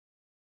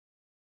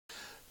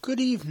Good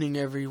evening,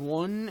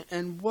 everyone,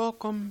 and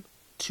welcome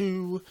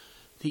to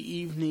the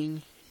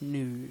evening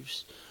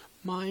news.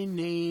 My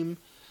name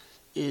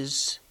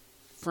is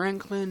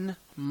Franklin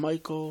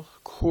Michael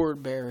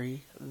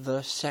Cordberry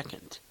II,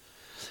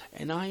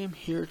 and I am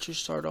here to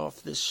start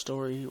off this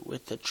story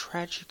with the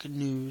tragic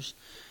news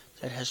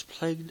that has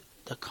plagued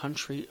the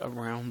country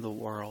around the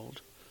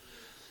world.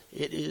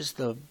 It is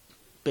the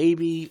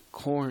baby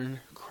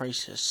corn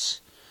crisis.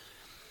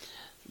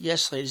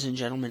 Yes, ladies and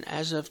gentlemen,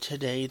 as of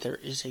today, there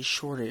is a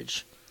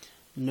shortage.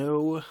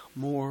 No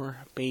more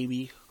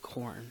baby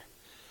corn.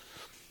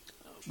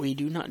 We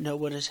do not know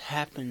what has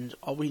happened.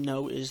 All we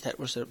know is that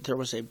there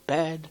was a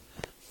bad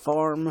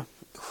farm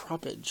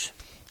croppage.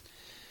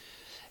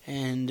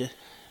 And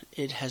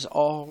it has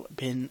all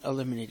been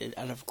eliminated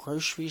out of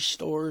grocery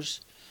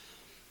stores,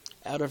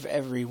 out of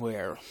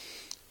everywhere.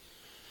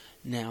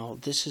 Now,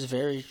 this is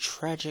very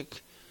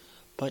tragic,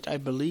 but I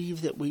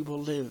believe that we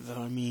will live.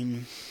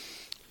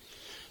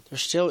 There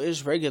still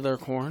is regular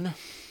corn,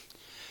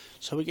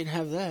 so we can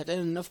have that.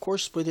 And, of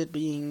course, with it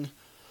being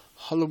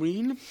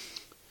Halloween,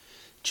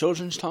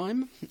 children's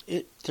time,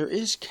 there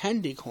is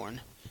candy corn.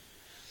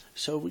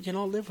 So we can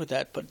all live with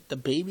that, but the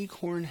baby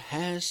corn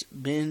has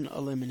been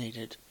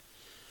eliminated.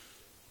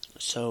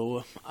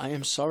 So I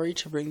am sorry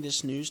to bring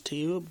this news to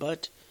you,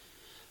 but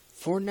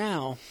for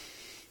now,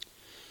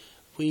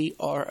 we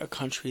are a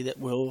country that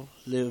will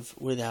live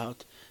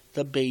without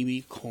the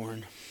baby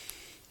corn.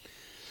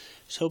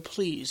 So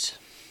please,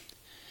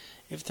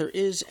 if there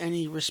is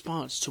any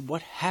response to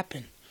what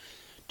happened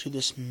to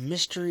this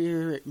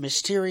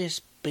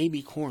mysterious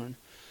baby corn,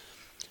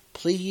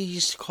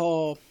 please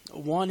call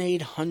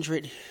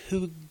 1-800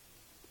 Who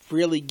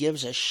Really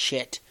Gives a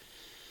Shit.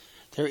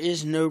 There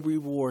is no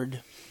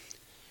reward.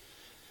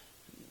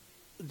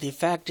 The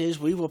fact is,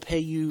 we will pay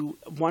you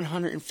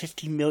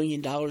 $150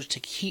 million to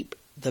keep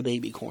the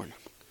baby corn.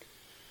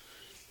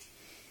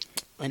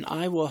 And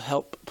I will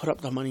help put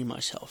up the money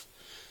myself.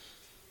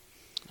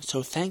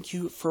 So thank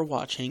you for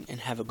watching and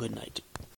have a good night.